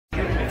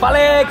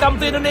Vale, come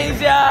to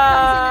Indonesia.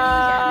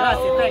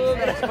 Grazie,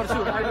 thanks, for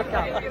sure.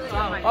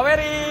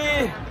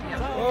 Paveri.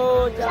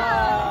 Oh,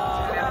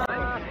 ciao.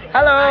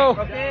 Hello.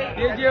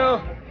 Did you?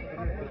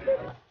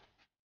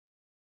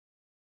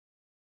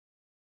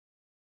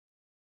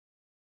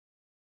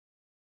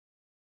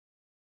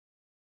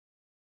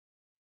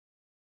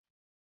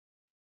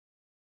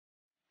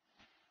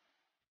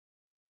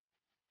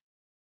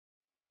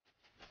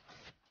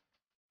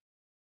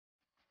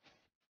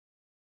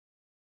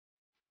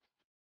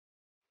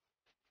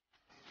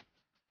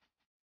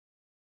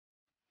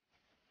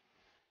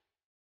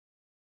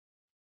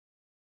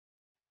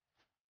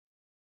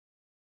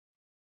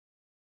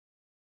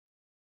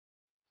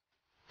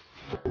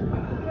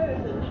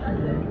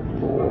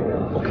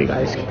 Oke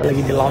guys, kita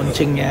lagi di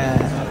launchingnya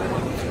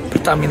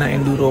Pertamina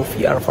Enduro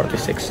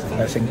VR46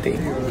 Racing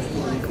Team.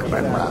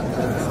 Keren banget.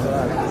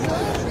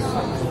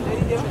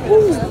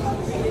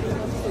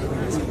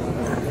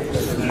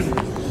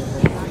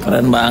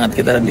 Keren banget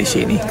kita ada di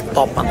sini.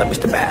 Top, mantap,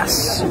 is the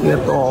best.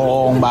 Lihat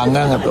dong,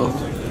 bangga nggak tuh?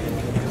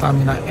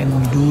 Pertamina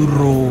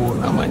Enduro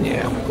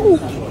namanya.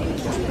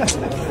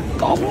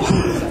 Top.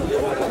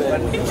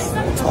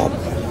 Top.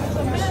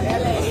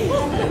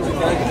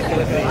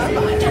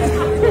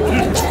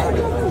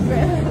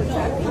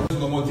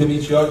 Sono molti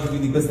amici oggi,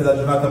 quindi questa è la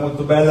giornata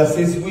molto bella.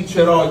 Se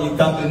switcherò ogni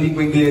tanto in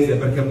lingua inglese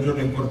perché è un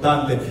giorno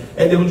importante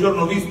ed è un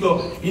giorno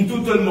visto in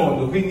tutto il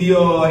mondo, quindi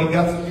io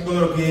ringrazio tutti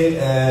coloro che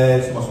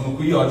insomma sono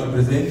qui oggi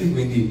presenti,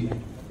 quindi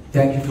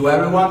thank you to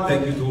everyone,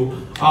 thank you to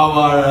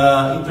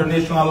our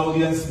international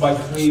audience by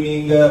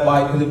streaming,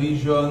 by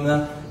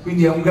television.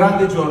 Quindi è un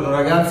grande giorno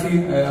ragazzi,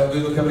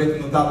 vedo che avrete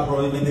notato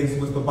probabilmente che su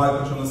questo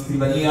palco c'è una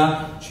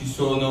scrivania, ci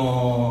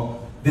sono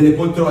delle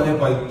poltrone e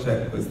poi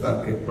c'è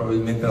questa che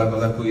probabilmente è la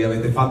cosa a cui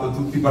avete fatto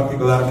tutti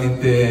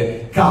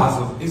particolarmente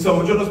caso. Insomma,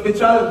 un giorno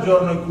speciale, un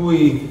giorno in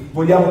cui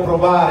vogliamo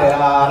provare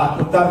a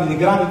raccontarvi le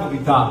grandi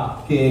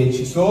novità che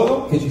ci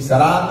sono, che ci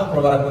saranno,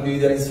 provare a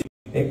condividere insieme.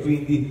 E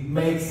quindi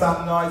make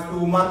some noise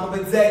to Marco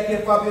Bezzecchi e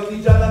Fabio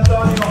Di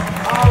Giannantonio,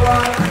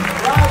 our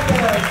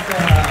riders!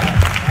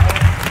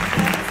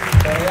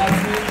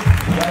 Ragazzi,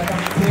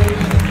 welcome to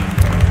stage.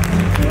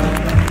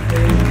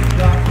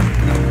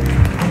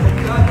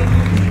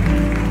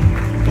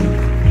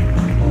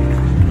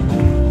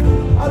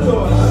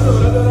 Allora,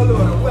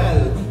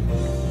 well,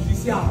 ci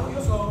siamo.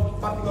 Io sono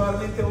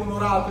particolarmente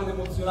onorato ed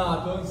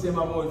emozionato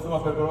insieme a voi, insomma,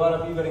 per provare a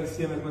vivere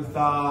insieme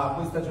questa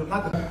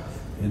giornata.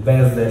 Il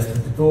verde è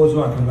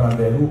strepitoso, anche un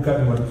grande Luca,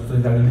 abbiamo tutti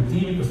i grandi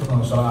obiettivi, questo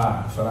non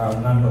sarà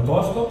un anno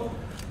tosto,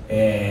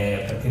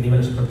 perché il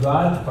livello è sempre più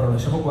alto, però noi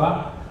siamo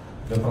qua.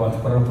 Abbiamo provato a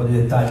parlare un po' di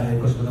dettagli delle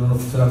cose che non hanno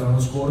funzionato l'anno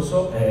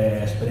scorso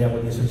e speriamo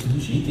di esserci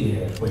riusciti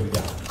e poi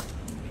vediamo.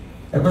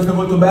 E questo è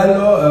molto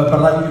bello,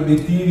 parlare di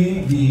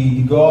obiettivi,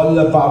 di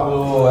goal,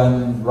 Pablo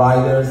and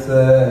riders,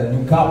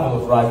 new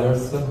couple of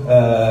riders,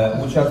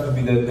 which has to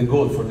be the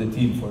goal for the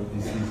team for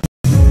this season.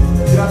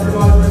 Grazie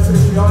Pablo per essere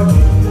qui oggi.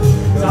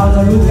 Ciao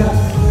Gianluca,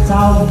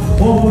 ciao,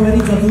 buon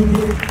pomeriggio a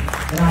tutti,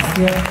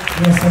 grazie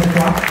di essere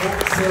qua.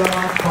 Se la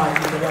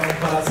Matpaghi dobbiamo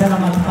imparare. Se la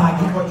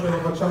Matpaghi. Poi ce lo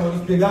facciamo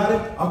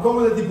rispiegare.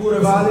 Accomodati pure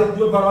Vale,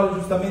 due parole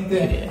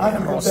giustamente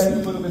anche con te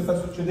di quello che sta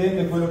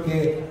succedendo e quello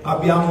che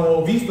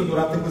abbiamo visto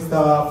durante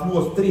questa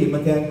fluo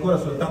stream che è ancora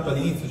soltanto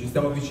all'inizio, ci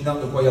stiamo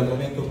avvicinando poi al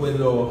momento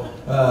quello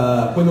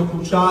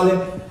cruciale.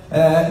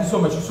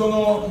 Insomma ci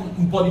sono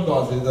un po' di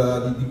cose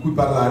di cui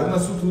parlare, una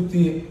su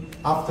tutti.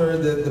 After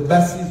the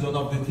best season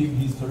of the team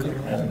history,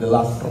 the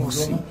last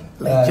season,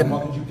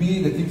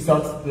 MotoGP, the team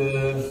starts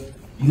the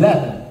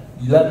 11th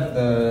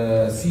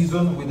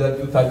season with a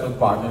two-title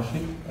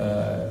partnership.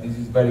 This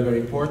is very, very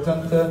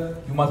important.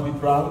 You must be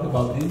proud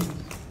about this.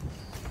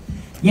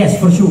 Yes,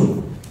 for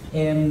sure.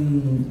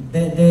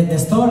 The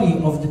story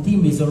of the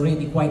team is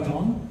already quite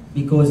long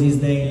because it's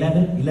the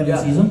 11th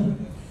season,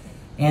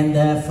 and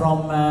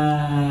from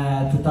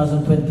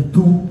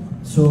 2022.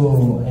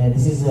 So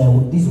this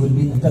will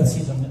be the third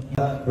season.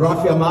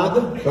 Raffi Ahmad,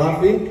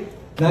 Raffi,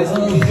 nice to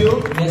meet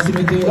you. Nice to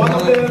meet you. One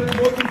of the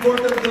most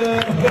important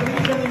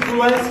Indonesian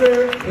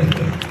influencer,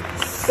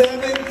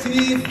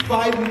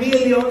 75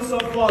 million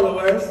of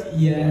followers.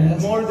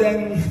 Yes. More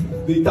than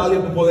the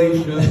Italian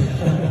population.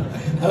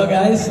 Hello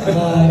guys,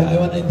 I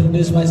want to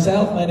introduce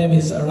myself. My name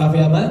is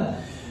Raffi Ahmad.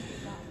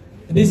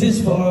 This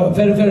is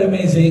very, very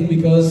amazing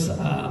because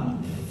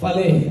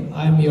Vale,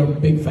 I'm your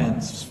big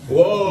fans.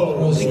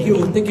 Whoa! Thank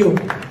you.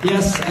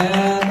 Yes,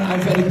 and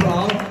I'm very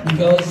proud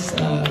because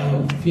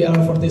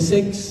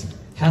VR46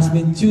 has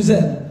been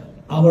chosen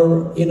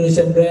our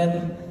Indonesian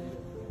brand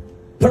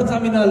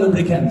Pertamina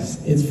Lubricants.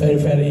 It's very,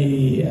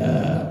 very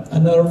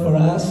honor for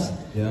us.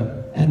 Yeah.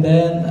 And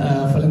then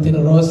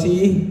Valentino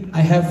Rossi,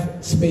 I have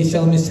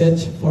special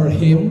message for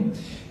him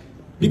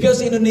because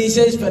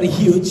Indonesia is very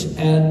huge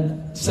and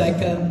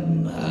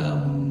second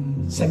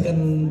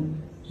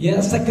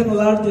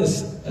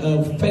largest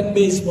fan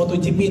base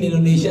MotoGP in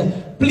Indonesia.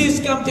 Please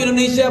come to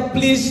Indonesia.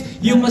 Please,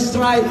 you must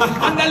try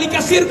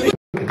Mandalika Circuit.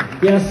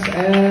 Yes,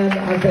 and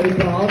I'm very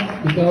proud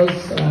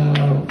because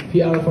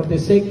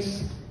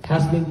VR46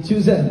 has been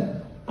chosen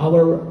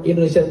our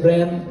Indonesian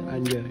brand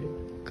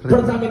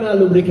Pertamina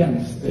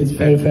Lubricants. It's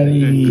very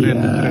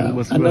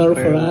honor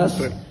for us.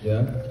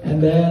 Yeah.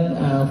 And then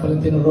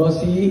Valentino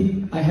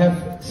Rossi, I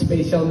have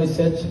special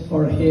message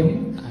for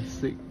him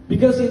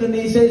because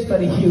Indonesia is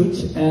very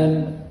huge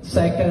and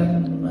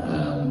second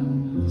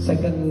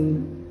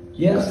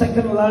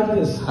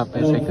largest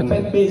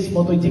fan base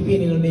MotoGP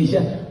in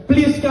Indonesia.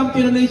 Please come to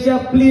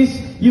Indonesia. Please,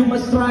 you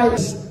must try.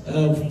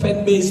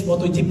 Fan base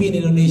MotoGP in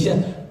Indonesia.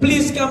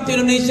 Please come to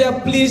Indonesia.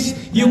 Please,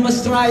 you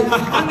must try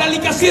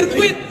Mandalika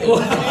Circuit.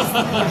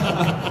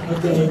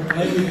 Okay,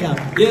 I will come.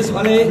 Yes,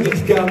 Vale. Please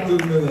come to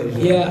Indonesia.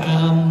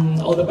 Yeah,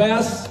 all the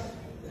best,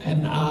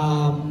 and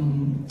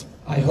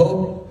I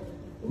hope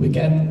we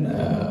can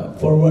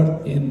forward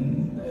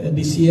in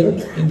this year,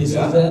 in this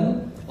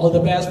season. All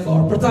the best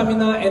for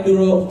Pertamina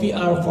Enduro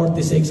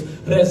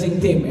VR46 Racing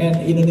Team and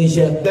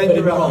Indonesia. Thank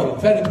you, very proud.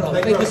 Thank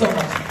you so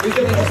much. Is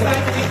it the first time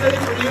in Italy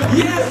for you?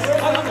 Yes,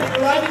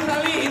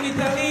 in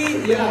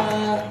Italy,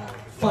 yeah,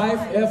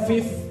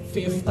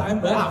 fifth time,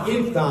 but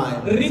Fifth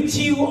time.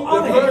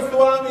 Riccione. The first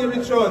one in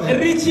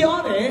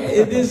Riccione,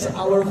 it is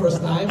our first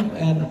time,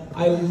 and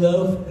I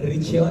love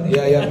Riccione.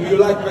 Yeah. Do you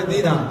like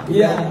Medina?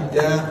 Yeah.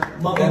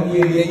 Mamma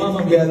mia.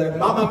 Mamma mia.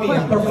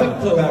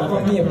 Perfecto. Mamma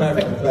mia.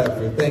 Perfect.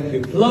 Thank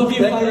you. Love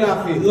you, Thank you,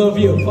 Raffi. Love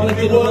you.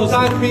 If you will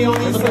tag me on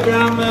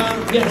Instagram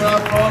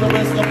for all the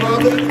rest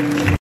of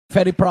the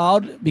Very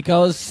proud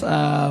because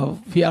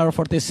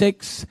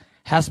VR46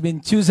 has been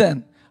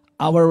chosen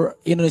our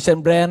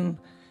Indonesian brand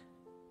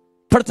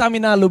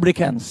Pertamina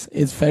Lubricants.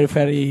 It's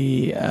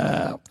very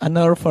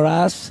honor for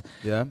us.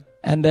 Yeah.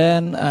 And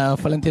then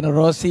Valentino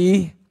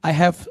Rossi, I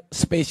have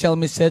special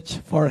message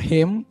for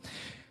him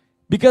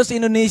because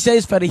Indonesia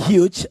is very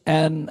huge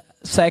and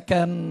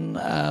second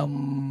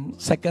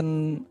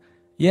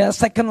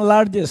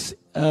largest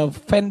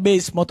fan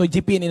base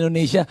MotoGP in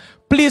Indonesia.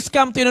 Please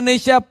come to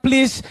Indonesia.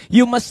 Please,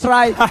 you must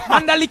try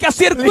Mandalika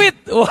Circuit.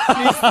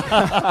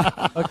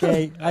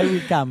 Okay, I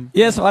will come.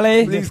 Yes,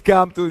 Vale. Please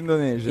come to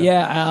Indonesia.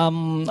 Yeah,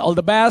 all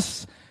the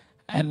best,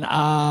 and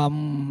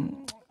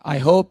I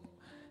hope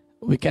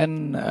we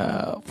can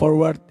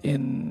forward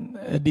in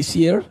this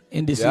year,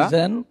 in this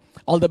season.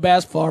 All the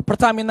best for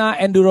Pertamina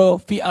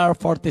Enduro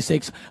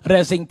VR46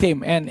 Racing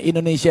Team and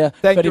Indonesia.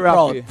 Thank you,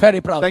 Raffi.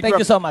 Very proud. Thank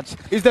you so much.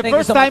 Is the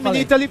first time in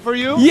Italy for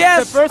you?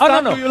 Yes. The first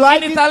time, do you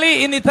like in it?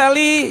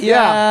 Italy,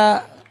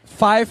 yeah.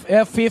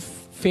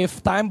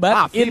 Fifth time,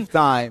 but in fifth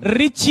time.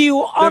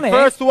 Riccione. The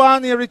first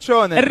one in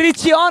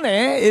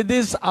Riccione, it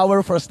is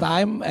our first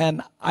time,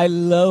 and I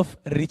love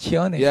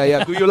Riccione.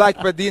 Yeah. Do you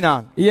like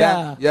Medina?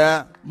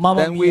 Yeah.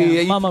 Mamma then mia.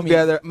 we eat Mamma mia.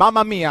 together.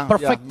 Mamma mia.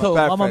 Perfecto.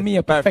 Yeah, Mamma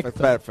mia. Perfecto.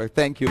 Perfect.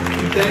 Thank you.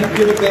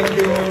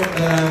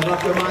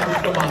 Raffi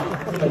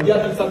Ahmad, il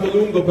viaggio è stato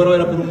lungo, però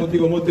era per un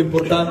motivo molto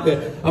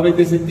importante.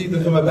 Avete sentito,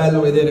 insomma, è bello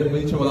vedere,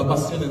 come dicevo, la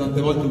passione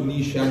tante volte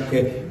unisce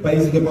anche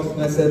paesi che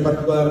possono essere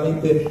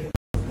particolarmente...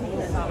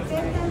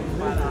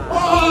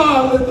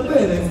 Oh, ho detto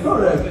bene,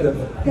 correct.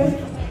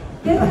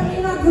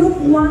 Pertamina Group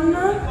 1.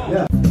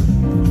 Yeah.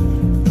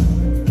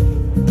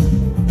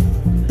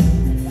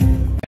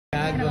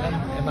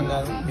 Emang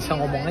gak bisa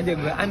ngomong aja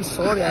gue. I'm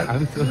sorry.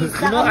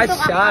 You know, I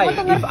shy.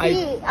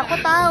 Aku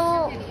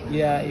tahu.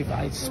 Yeah, if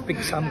I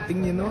speak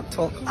something, you know,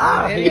 talk.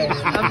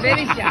 I'm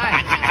very shy.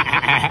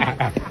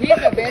 He's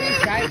a very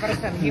shy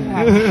person.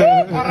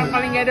 Orang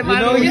paling gak ada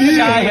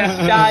malunya.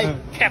 Shy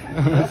cat.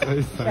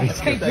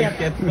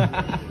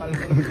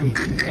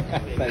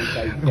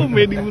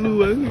 Komedi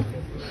mulu.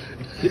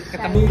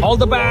 All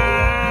the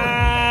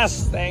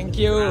best. Thank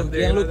you.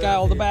 Gianluca,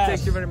 all the best.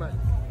 Thank you very much.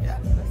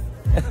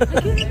 All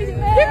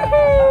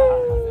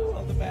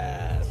the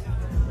best.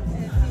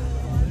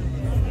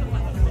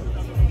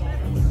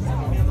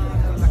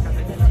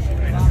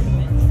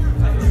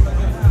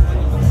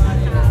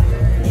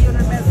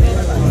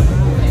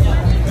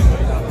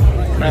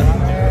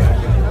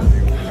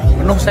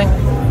 Penuh, Seng.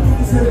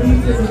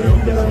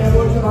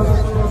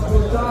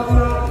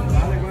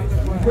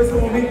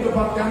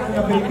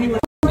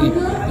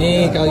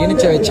 Nih, kali ini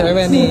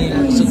cewek-cewek nih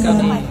suka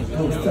nih.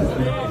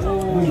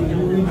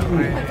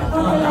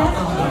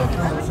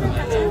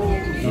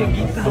 Iya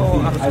gitu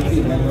dong, harus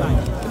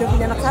udah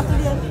punya anak satu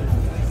dia.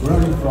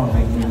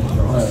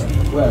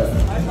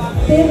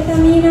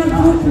 Pertamina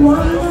Group 1.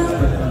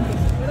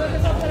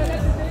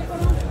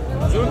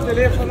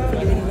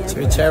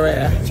 Cewek-cewek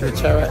ya,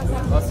 cewek-cewek.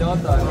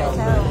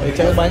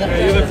 Cewek banyak ya.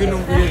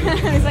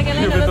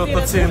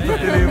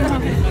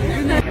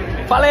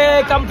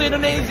 Vale, come to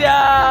Indonesia.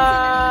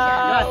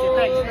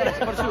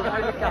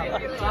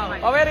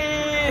 Oh,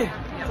 very.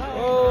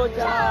 Oh,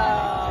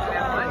 ciao.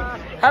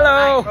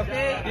 Halo.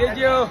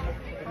 Yejo.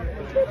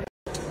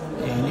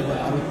 Ya, ini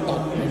baru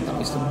top,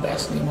 mantap, is the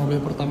best nih mobil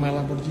pertama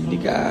Lamborghini,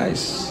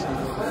 guys.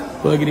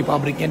 Gue lagi di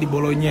pabriknya di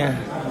Bolonya.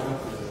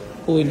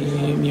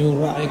 Ini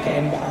Miura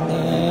keren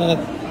banget.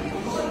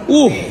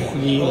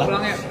 Gila.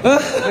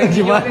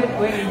 Gimana?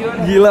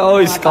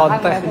 Gila,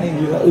 kontak nih,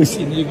 gila.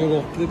 Ini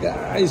juga gokil,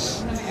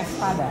 guys.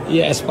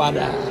 Iya,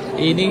 Espada.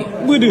 Ini,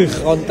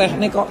 kontak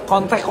nih,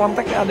 kontak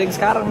ada yang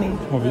sekarang nih.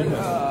 Mobilnya.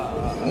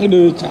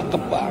 Aduh,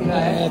 cakep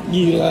banget,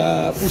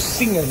 gila,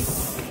 pusing kan.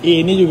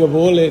 Ini juga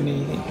boleh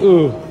nih.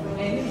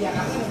 Ini di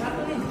Jakarta ada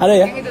satu nih. Ada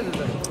ya? Yang itu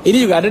tuh. Ini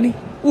juga ada nih.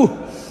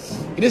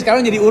 Ini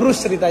sekarang jadi urus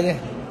ceritanya.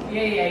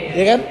 Iya.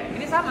 Iya kan?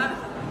 Ini sama.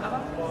 Apa?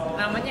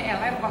 Namanya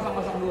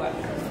LM002.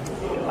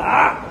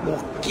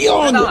 Gokil.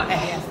 Tahu nggak?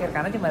 Yang setir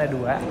kanan cuma ada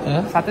 2.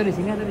 Hah? Satu di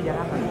sini, satu di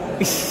Jakarta.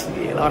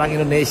 Gila, orang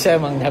Indonesia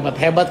emang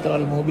hebat-hebat kalau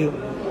ada mobil.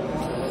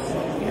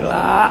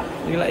 Gila.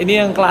 Ini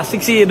yang klasik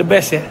sih the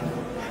best ya.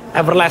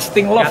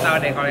 Everlasting love. Gak tau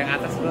deh kalau yang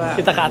atas gua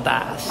Kita ke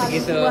atas.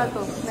 segitu Gua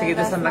tuh, segitu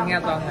atas senangnya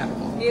bangka. atau enggak.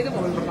 Iya itu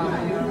mobil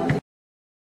pertamanya.